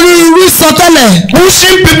bẹ̀rẹ̀ sí sórí irú ìsọtẹ́lẹ̀.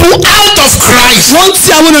 pushing people out of Christ. Wọ́n ti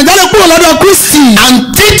àwọn ènìyàn jáde kúrò lọ́dọ̀ Kristi. and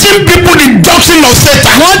teaching people the doctrine of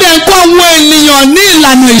Satan. Wọ́n dẹ̀ ń kọ́ àwọn ènìyàn ní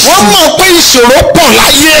ìlànà wọ́n ìṣòro. mọ̀ pé ìṣòro pọ̀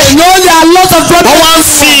láyé. No, there are lots of wọ́n wá ń problems.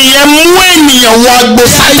 fi ìyẹn mú ènìyàn wọ agbo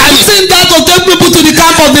They are Sátánì. using that to take people to the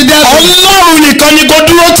camp of the devil. Ọlọ́run nìkan ni kò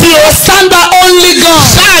dúró tí o. Stand by only God.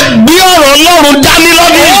 ṣáà gbé ọ̀rọ̀ Ọlọ́run dání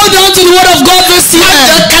lọ́dún yìí. Hold on to the word of God this má year.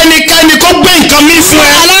 jẹ́ kẹ́nikẹ́ni kó gbé nǹkan mi fún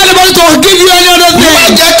ẹ. Allow anybody to give you any other má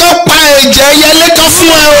thing. jẹ́ kó pa ẹ̀jẹ̀ ẹyẹlé kan fún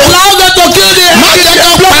ẹ o. Allow them to kill the má jẹ́ kó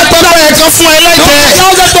pa pẹ́pẹ́ kan fún ẹ lẹ́jẹ̀.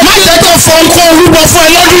 má jẹ́ kó fọ nǹkan orúbọ fún ẹ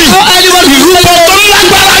lọ́dún yìí. ìrúbọ tó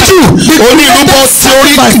lágbára jù. ó ní ìrúbọ tí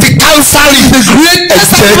orí ti Kálífárì. greatest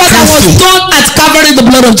sacrifice that was done at Calvary, the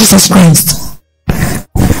blood of Jesus Christ.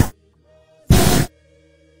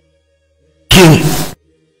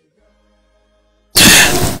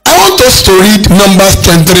 I want us to read Numbers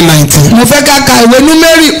 23:19. Mo fẹ́ ká ka ìwé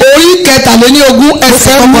Númérì orí kẹtàléníogún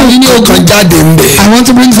ẹsẹ̀ kọkànléníogún. kan jáde ń bẹ̀. I want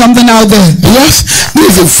to bring something out there. Yes,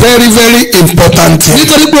 this is a very very important thing.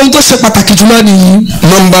 Nítorí pé ohun tó ṣe pàtàkì jùlọ nìyí.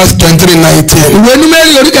 Numbers 23:19. Ìwé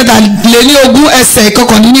Númérì orí kẹtàléníogún ẹsẹ̀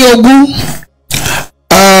kọkànléníogún.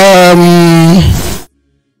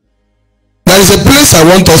 There is a place I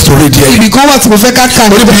want us to read here. Ibì kan wà tí mo fẹ́ ká kà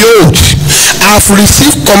Behold, have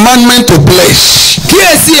received commandment to bless,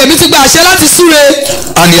 kíyèsí èmi ti gba àṣẹ láti súre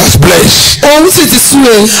and he has blessed, òun sì ti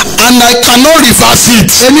súre and I cannot reverse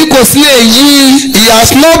it. èmi kò sí lè yí. He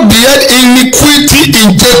has not beheld iniquity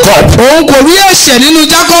in Jacob, òun kò rí ẹ̀ṣẹ̀ nínú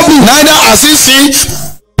Jákọ́bù neither has he seen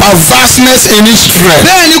perverseness in Israel.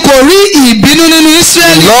 bẹ́ẹ̀ ni kò rí ìbínú nínú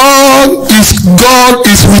Ísírẹ́lì. God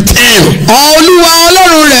is with him, Olúwa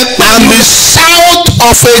Ọlọ́run rẹ̀ and the shout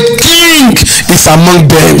of a king is among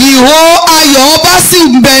them. ìhó ayọ̀ ọba sì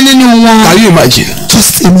ń bẹ nínú wọn. Can you imagine?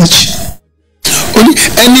 Just imagine. Ó ní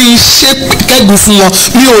ẹni iṣẹ́ kẹ́gùn fún wọn,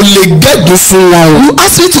 mi ò lè gẹ́gùn fún wọn o. You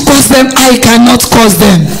ask me to curse them, I cannot curse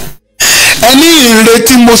them. Ẹni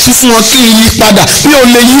ìrètí mo sí fún wọn kí n yí padà, mi ò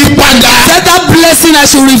lè yí padà. Said that blessing I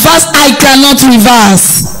should reverse, I cannot reverse.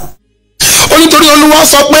 Ó nítorí Olúwa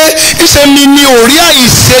sọ pé ìṣe mi ni ò rí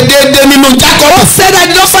àìṣedéédé nínú Jacob. God said I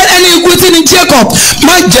did not find any iniquity in Jacob.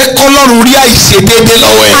 Má jẹ́ kọ́lọ́run rí àìṣedéédé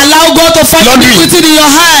lọ́wọ́ ẹ̀. Allow God to find Lọ́dún yìí. iniquity in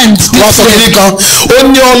your hand. Wọ́n sọ kiri kan, ó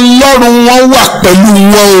ní Ọlọ́run wọn wà pẹ̀lú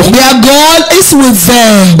wọn o. Their God is with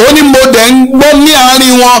them. Ó ní mo dẹ̀ ń gbọ́ ní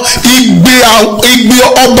àárín wọn igbe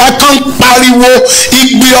ọba kan pariwo,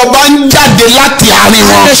 igbe ọba ń jáde láti àárín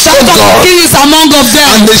wọn. The shout of the king is among of them.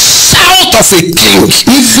 And the shout of a king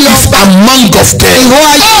is among of them. Ìhó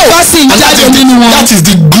ayọ̀ ọba sì ń jáde nínú wọn. That is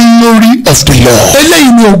the glory of the Lord.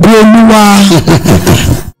 Eléyìí ni ògo Olúwa.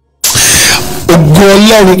 Ògo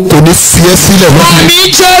Ọlọ́run kò ní fi ẹ́ sílẹ̀ lọ́dún. Àmì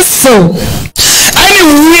Jésù.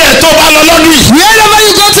 Anywhere tó bá lọ lọ́dún yìí. Wherever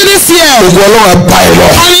you go to this year. Ògo Ọlọ́run á bá ẹ lọ.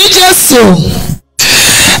 Àmì Jésù.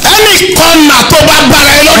 Any corner tó bá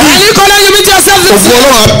bára ẹ lọ́dún yìí. Any corner you meet yourself in. Ògo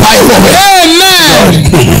Ọlọ́run á bá ẹ lọ bẹ́ẹ̀.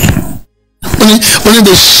 Amen. Only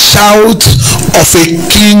the shout of a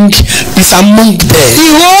king is among them.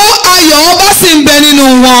 Ìhó ayọ̀ ọba sì ń bẹ nínú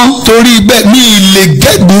wọn. Torí bẹ́ẹ̀ mi lè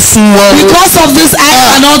gẹ́gùn fún wọn. Because of this I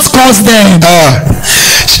cannot curse them.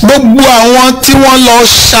 Gbogbo àwọn tí wọ́n lọ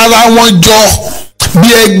ṣara wọn jọ bí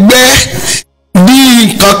ẹgbẹ́ bí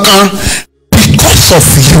nǹkankan because of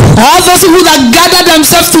you. All those people that gather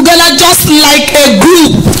themselves together just like a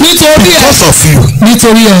group. Nítorí ẹ̀. Because of you.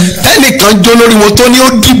 Nítorí ẹ̀. Ẹnìkan jó lórí wọn tó ní ó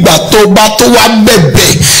dìgbà tó bá tó wá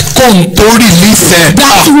bẹ̀bẹ̀ kó n tó release ẹ̀.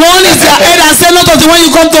 That one is their head and say not of the one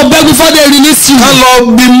you come to beg before they release you. Kán lọ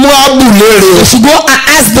bí Moabu léèrè o. You should go and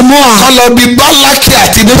ask the Moab. Kán lọ bí Bálákì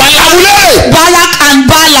àti Bálámù léèrè. Balak and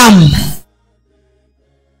Balaam.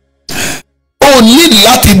 O ní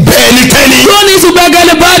láti bẹ ẹnikẹ́ni. You don't need to beg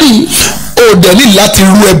anybody. O dẹ̀ ní láti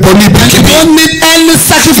rú ẹbọ níbi You kíbi. don't need any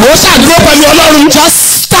sacrifice. Ó ṣàdúró pẹ̀lú Ọlọ́run. Just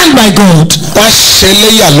stand by God. Wá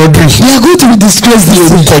ṣẹlẹ́yà lọ́dún yìí. We are going to be disgraced Ní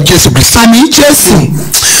this year. orúkọ Jésù Kristi. Àmì Jésù.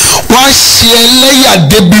 Wá ṣe ẹlẹ́yà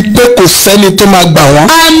débi pé kò sẹ́ni tó máa gbà wọ́n.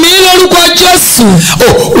 Àmì lórúkọ Jésù.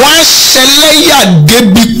 Wá ṣẹlẹ́yà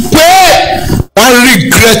débi pé wọ́n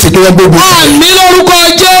regret ní wọ́n gbogbo. Àmì lórúkọ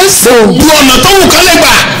Jésù. Bí ọ̀nà tó wù kán lè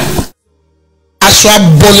gbà. Aṣọ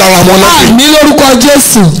abọ́ lára wọn lọ́dún. Àmì lórúkọ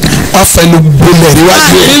Jésù. Wọ́n fẹnu gbolẹ̀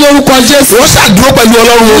níwájú ẹ̀. Àmì lórúkọ Jésù. Wọ́n ṣàdúró pẹ̀lú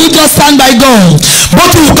Ọlọ́run. You just stand by God. Bó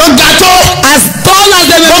ti wù kán ga tó. As tall as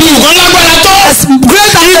they Bó may ti be. wù kán lágbára tó. As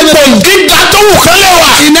great as they may be. Gíga tó wù kán lè wà.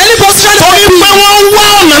 In any position they Torí may be. pé wọ́n ń wá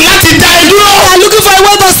ọ̀nà láti dá ẹ dúró. They are looking for a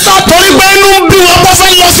way to stop Torí you. pé inú ń bí wọn bọ́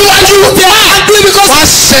fẹ́ lọ síwájú. They are angry because. Wọ́n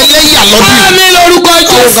ṣẹlẹ́yà lọ́dún. Àmì lórúkọ Àwọn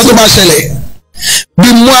kan Jésù. tó bá ṣẹlẹ̀. Bí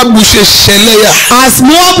Moabu ṣe ṣẹlẹ́yà. As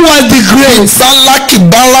Moab was the great. Bálákì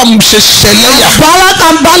Bálámù ṣe ṣẹlẹ́yà. Balak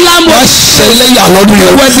and Balaam Wọ́n was ṣẹlẹ́yà lọ́dún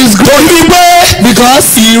yẹn. were disgraced. Torí pé Because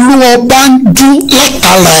ìrú ọba ń dún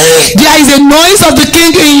látara ẹ̀. there is a noise of the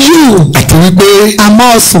king in you. Àti wípé And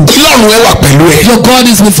also Ọlọ́run ẹ wà pẹ̀lú ẹ̀. your God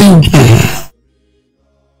is with you.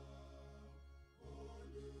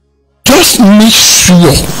 Just make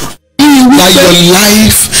sure that your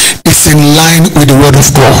life is in line with the word of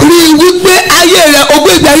God. Rí i wípé ayé rẹ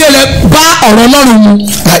ogún ìgbé ayé rẹ bá ọ̀rọ̀ Ọlọ́run mu.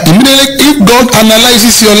 That immediately if God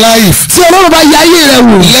analyzes your life, Tí Ọlọ́run bá yẹ ayé rẹ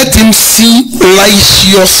wò. let him see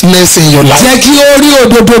righteousness in your life. Jẹ́ kí ó rí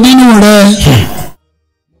òdodo nínú rẹ.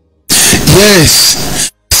 Yes.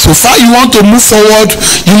 So far you want to move forward,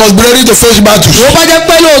 you must be ready to face battles. Ó bá jẹ́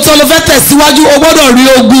pé lóòótọ́ ló fẹ́ tẹ̀síwájú o gbọ́dọ̀ rí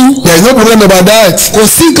ogun. There is no problem about that. Kò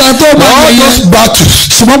sí nǹkan tó mọ̀ All nìyẹn. those battles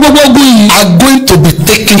Ṣùgbọ́n gbogbo ogun yìí. are going to be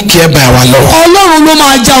taken care by our Lord. Ọlọ́run ló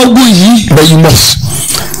máa ja ogun yìí. But you must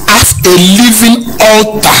have a living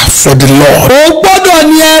altar for the Lord. O gbọ́dọ̀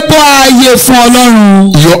ní ẹbọ ààyè fún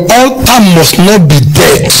Ọlọ́run. Your altar must not be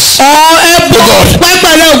dead. Ẹbọ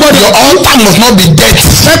pẹ́pẹ́ rẹ ò gbọ́dọ̀. Your altar must not be dead.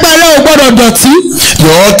 Pẹ́pẹ́ rẹ ò gbọ́dọ̀ dọ̀tí.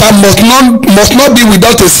 Your altar must not be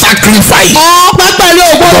without a sacrifice. Pẹ́pẹ́ rẹ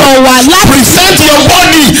ò gbọ́dọ̀ wà láti. Present your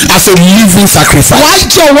body as a living sacrifice. Wàá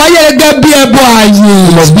jọ wáyé gẹ́gẹ́ bí ẹbọ ààyè.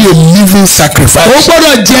 It must be a living O sacrifice.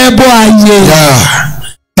 gbọ́dọ̀ jẹ ẹbọ ààyè. Yeah.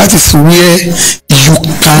 that is where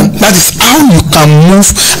that is how you can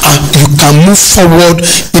move forward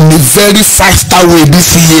in a very faster way this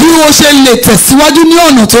year. bí o ṣe lè tẹ̀síwájú ní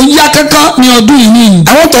ọ̀nà tó yá kankan ní ọdún yìí nìyí.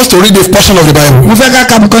 I want us to read a portion of the Bible. mo fẹ́ ká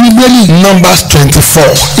ka bùkọ́ ní gbélé. Numbers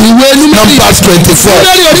 24. ìwé Numbers 24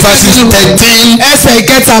 verses 13 ẹsẹ̀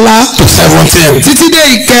ìkẹtàlá to 17. títí dé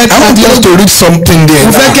I want us ìkẹtàdínlógún. to read something there.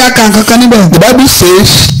 mo fẹ́ kí a kà kankan níbẹ̀. The Bible says,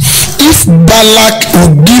 if Balak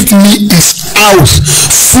would give me his house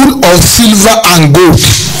full of silver and gold,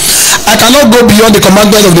 I cannot go beyond the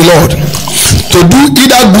commandment of the Lord to do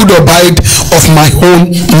either good or bad of my own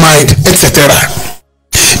mind, etc.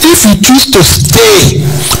 If you choose to stay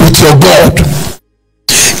with your God,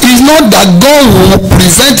 it's not that God will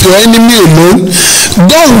prevent your enemy alone.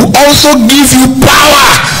 God will also give you power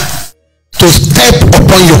to step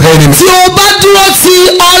upon your enemy. tí o bá dúró ti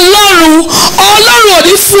ọlọ́run ò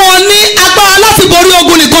ní fún ọ ní agbára láti borí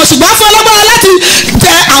ogun nìkan ṣùgbọ́n fún ọlọ́gbára láti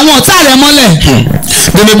tẹ àwọn ọ̀tá rẹ mọ́lẹ̀.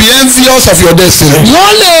 They may be envious of your destiny.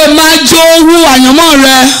 wọ́n lè máa jowú àyànmọ́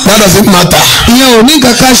rẹ. That doesn't matter. ìyẹn ò ní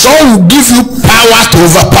kankan ṣe. God will give you power to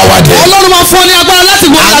overpower them. ọlọ́run máa fún ọ ní agbára láti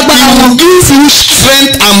borí And agbára He wọn. will give you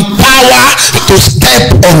strength and power to step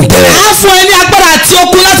on them. á fún ẹ ní agbára àti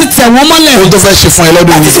okun láti tẹ̀ wọ́n mọ́lẹ̀. Ohun tó fẹ́ ṣe fún ẹ lọ́dún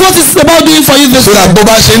that is yìí. what is about doing for you this So that bó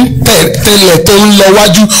bá ṣe ń tẹ̀lẹ̀ tó ń lọ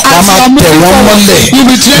wájú, wà á máa tẹ̀ wọ́n mọ́lẹ̀.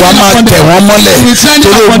 Wà á máa tẹ̀ wọ́n mọ́lẹ̀.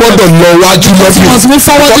 Torí o gbọ́dọ̀ lọ wájú lọ́dún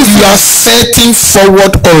yìí. You are setting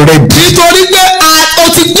forward already. nítorí pé o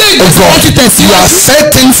ti gbé ìgbésẹ̀ láti You are tẹ̀síwájú.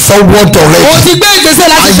 setting forward o already. ti gbé ìgbésẹ̀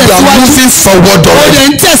láti And you are tẹ̀síwájú. moving forward o already. lè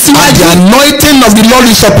ń And tẹ̀síwájú. the anointing of the Lord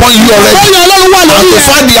is upon you already. lórí ọlọ́run wà And lórí the rẹ.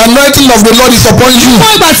 fact the anointing of the Lord is upon you, fún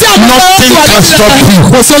ìgbà tí àwọn nothing can stop you.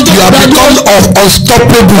 You have become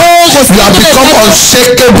unstoppable. You have become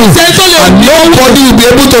unshakable. And nobody will be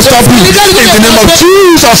able to stop you. In the name of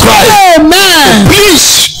Jesus Christ. amen. Please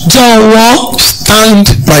jọ̀wọ́ stand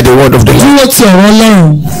by the word of the Lord. dúró ti ọ̀rọ̀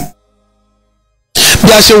ọlọ́run. Bí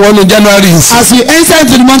a ṣe wọnú January yìí, as we enter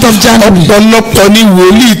into the month of January. ọ̀pọ̀lọpọ̀ ni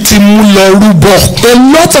wòlíì ti mú lọ rúbọ. a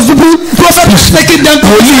lot of people prophet has taken them to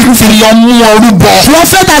Wòlíì ti lọ mú ọ rúbọ.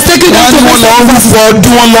 prophet has taken them to Wọ́n lọ rúbọ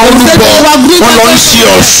ọdún, wọ́n lọ rúbọ, wọ́n lọ ń ṣe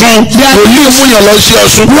Ọ̀ṣun. Wòlíì mú yàn lọ ṣe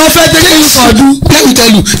Ọ̀ṣun. prophet taken you to ọdún. Let me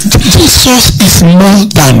tell you, Jesus is more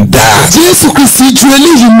than that. Jésù Kristi ju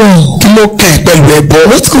eléyìí lọ. Kí ló kẹ́ ẹ pẹ̀lú ẹbọ?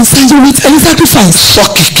 what concern you with any sacrifice. Sọ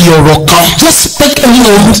kìkì ọ̀rọ̀ kan. just speak a Ní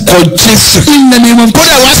word orúkọ Jésù. in the name of Kó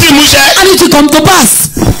dẹ̀ wá sí ìmúṣẹ. and it will come to pass.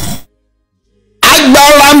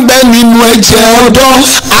 Agbára ń bẹ nínú ẹ̀jẹ̀ ọ̀dọ́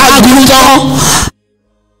àgùntàn.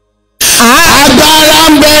 Agbára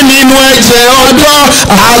ń bẹ nínú ẹ̀jẹ̀ ọ̀dọ́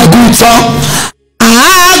àgùntàn.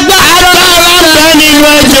 Agbára ń bẹ nínú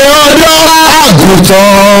ẹ̀jẹ̀ ọ̀dọ́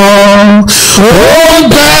àgùntàn. Ó ń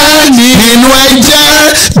bẹ nínú ẹ̀jẹ̀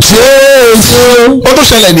Jésù. Ó tó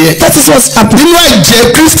ṣẹlẹ̀ nìyẹn. that is what's happening. Nínú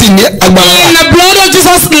ẹ̀jẹ̀ Kristi ní agbára in wà. the blood of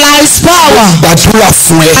Jesus lies power. Gbàdúrà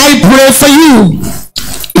fún ẹ. I pray for you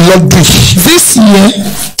Lọ́dún yìí. this year.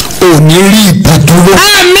 Ò ní rí ìdádúró.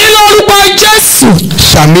 àmín lórúkọ Jésù.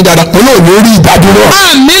 Sàmì dáadáa. Ó lóò ní rí ìdádúró.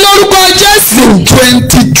 àmín lórúkọ Jésù.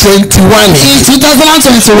 2021 in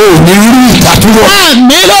 2020. ò ní rí ìdádúró.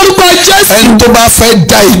 àmín lórúkọ Jésù. Ẹni tó bá fẹ́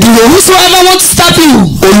dá ìdúró. whosoever want to stop you.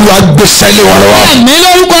 Olúwa gbèsè lé wọn lọ́wọ́. àmín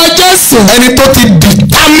lórúkọ Jésù. Ẹni tó ti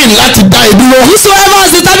determine láti dá ìdúró. whosoever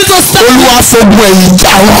has determined to stop you. Olúwa fogun ẹ̀yìn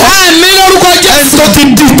jà wọ́n. àmín lórúkọ Ẹni Jésù. tó ti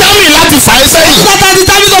determine láti fà ẹ́ sẹ́yìn. that has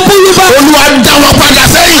determined to pull you back. Olúwa dá wọn padà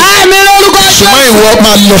sẹ́yìn. àmín lórúkọ Jésù. Ṣùgbọ́n ìwọ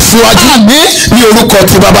máa lọ síwájú. àmín. Ní orúkọ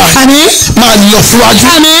ti bàbá. àmín. Máa lọ síwájú.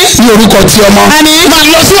 àmín. Ní orúkọ ti ọmọ. àmín. Máa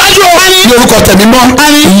lọ síwájú. àmín. Ní orúkọ tẹ̀mí mọ́.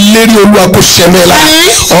 àmín. Ìlérí Olúwa kò ṣẹmẹ́ lára. àmín.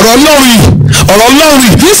 Ọ̀rọ̀ Ọlọ́run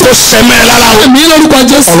yìí kò ṣẹmẹ́ lára. àmín lórúkọ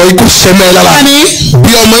Jésù. Ọ̀rọ̀ yìí kò ṣẹmẹ́ lára. àmín.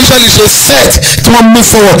 Bí ọmọ Ísírẹ́lì ṣe set tí wọ́n mú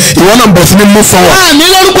forward, ìwọ náà bọ̀ sí ní mú forward. àmín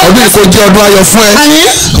lórúkọ Ọdún yìí kò jẹ́ ọdún ayọ̀ fún ẹ. àmín.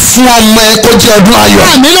 Fún ọmọ ẹ kó jẹ́ ọdún ayọ̀.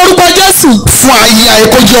 àmín lórúkọ Jésù. Fún ayé ẹ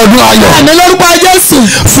kó jẹ́ ọdún ayọ̀. àmín lórúkọ Jésù.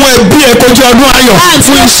 Fún ẹbí ẹ kó jẹ́ ọdún ayọ̀.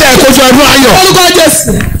 Fún iṣẹ́ ẹ kó jẹ́ ọdún ayọ̀. lórúkọ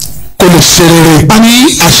Jésù. Kó lè ṣe rere. àmín.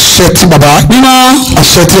 Àṣẹ ti bàbá. mímọ́.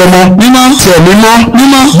 Àṣẹ ti ọmọ. mímọ́. Ti ẹ̀mí mọ́.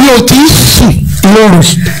 mímọ́. Bí o ti ń sùn lóru,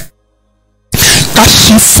 ká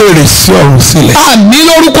ṣí fèrèsé ọ̀run sílẹ̀. àmín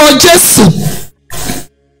lórúkọ Jésù.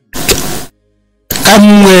 Ká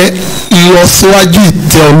mú ẹ lọ síwájú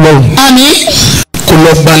ìtẹ́ Ọlọ́run. àmín. Kó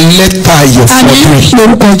lọ gba lẹ́tà ayọ̀ fún àmín ọdún yìí.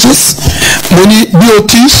 lórúkọ Jésù. Mo ní bí o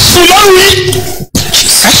ti ń sùn lóru yìí,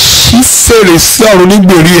 ká ṣí fèrèsé ọ̀run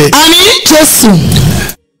nígbèrè ẹ̀. àmín Jésù.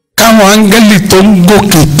 Káwọn áńgẹ́lì tó ń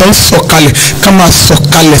gòkè tó ń sọ̀kalẹ̀ ká máa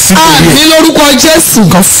sọ̀kalẹ̀ sígbèrè ẹ̀. àmín lórúkọ Jésù.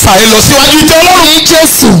 Kan fà é lọ síwájú ìtẹ́ Ọlọ́run. àmín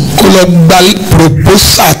Jésù. Kó lọ gba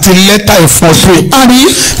proposal àti lẹ́tà ẹ̀fún ọdún yìí. àmín.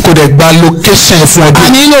 Kó dẹ̀ gba location ẹ̀fún ọdún yìí.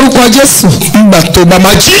 àmín lórúkọ Jésù. Nígbà tó bá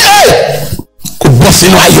máa jí kò bọ́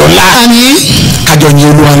sínú ayọ̀ ńlá. àmín. kájọ yin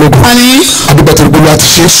Olúwa lógo. àmín. adúgbò tó gbogbo àti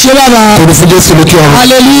ṣe. ṣé bàbá. torí fún Jésù lókè ọ̀run.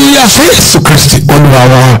 hallelujah. Jésù Kristi Olúwa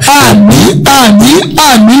wa. àmín àmín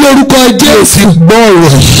àmín lórúkọ Jésù. gbọ́ ọ̀rọ̀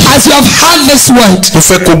yìí. as you have heard this word. mo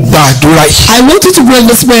fẹ́ kó gba àdúrà yìí. I want you to pray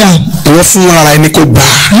this prayer. ìwọ fún ara ẹni kó gbà.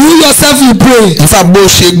 You yourself you pray. nípa bó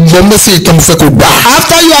ṣe gbọ́ mẹ́sẹ̀ ìtàn mo fẹ́ kó gbà.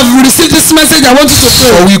 After you have received this message, I want you to sọ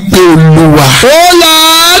pray. wípé Olúwa. Oh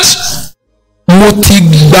Lord, mo ti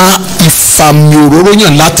gba ìfàmì òróró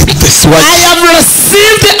yàn láti tẹ̀síwájú. I have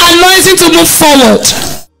received the anointing to move forward.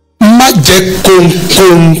 má jẹ́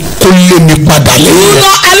kóńkóń kó lé mi padà Do lẹ́yìn rẹ̀.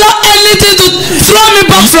 not allow anything to throw me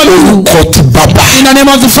back from you. orúkọ ti bàbá. In the name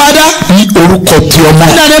of the Father, ní orúkọ ti ọmọ.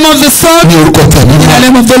 in the name of the Son, ní orúkọ tẹ̀mí in the mímọ́.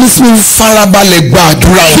 name of the Holy Spirit. farabalẹ̀ gba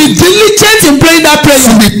àdúrà Be yìí. diligent in praying that prayer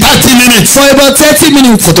fún mi 30 minutes. for about 30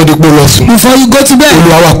 minutes kó tó di pé ó lọ sùn. before you go to bed.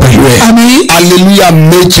 Olúwa wà pẹ̀lú ẹ̀. Àmín. aleluya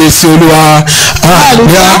méje sí Olúwa.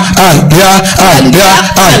 àlùyá àlùyá àlùyá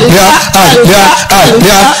àlùyá àlùyá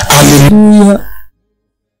àlùyá aleluya.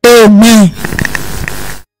 Amen.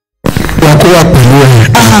 wọn kó wà pẹ̀lú ẹ̀.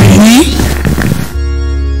 Àmín.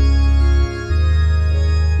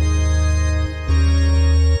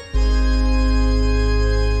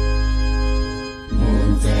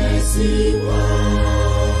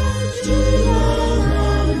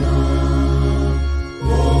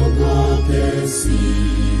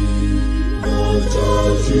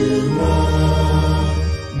 Ojoojúmọ́.